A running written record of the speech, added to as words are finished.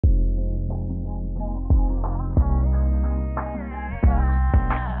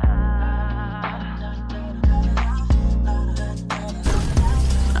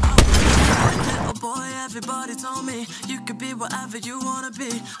Everybody told me you could be whatever you wanna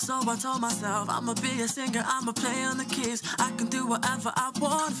be. So I told myself I'ma be a singer, I'ma play on the keys. I can do whatever I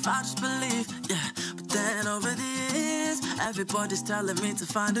want if I just believe, yeah. But then over the years, everybody's telling me to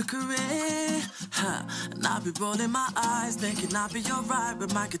find a career, and I'll be rolling my eyes, thinking I'll be alright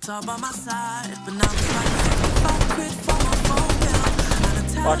with my guitar by my side. But now it's like $55 for my phone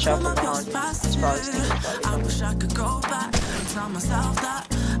bill. Watch out for behind you. It's probably sneaking. I wish I could go back and tell myself that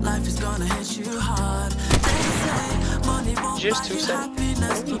life is gonna hit you hard. They say money won't buy you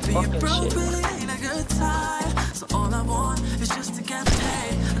happiness, but being broke really ain't a good time. So all I want is just to get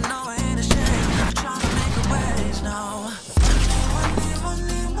paid. I know I ain't ashamed. I'm trying to make a wage now. Money,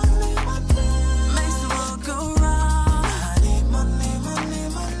 money, money, money makes the world go round. I need money, money,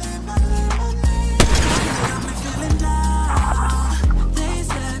 money, money, money. Money got me feeling down. They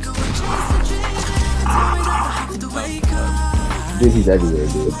said go and chase a dream and tell me that I have to wake up. Dude, he's everywhere,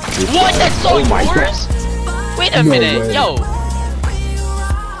 dude. What? That's so yours? Wait a minute, yo.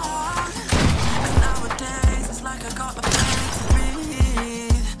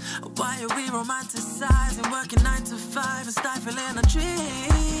 Why are we romanticizing, working 9 to 5 and stifling our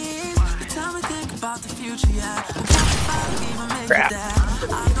dreams? You tell me think about the future, yeah. What if I don't even make it there?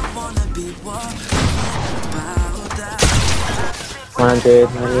 I don't wanna be worried about that.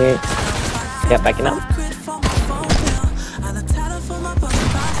 128. Yep, backing up.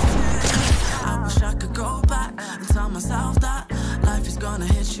 Myself that life is gonna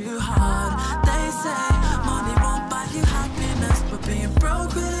hit you hard. They say money won't buy you happiness, but being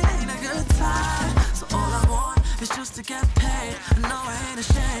broke really ain't a good time. So all I want is just to get paid. I know I ain't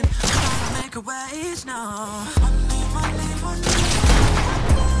ashamed. I'm trying to make a wage now. Money, money, money,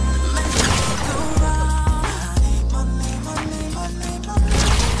 make the world go round. I need money, money, money, money.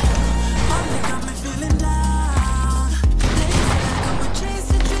 Money got me feeling down. They say go and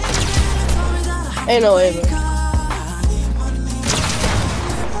chase a dream, and told me that I have Ain't no way, bro.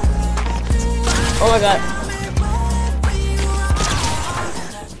 Oh my god.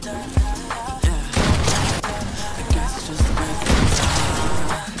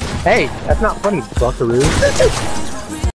 Hey, that's not funny, buckaroo.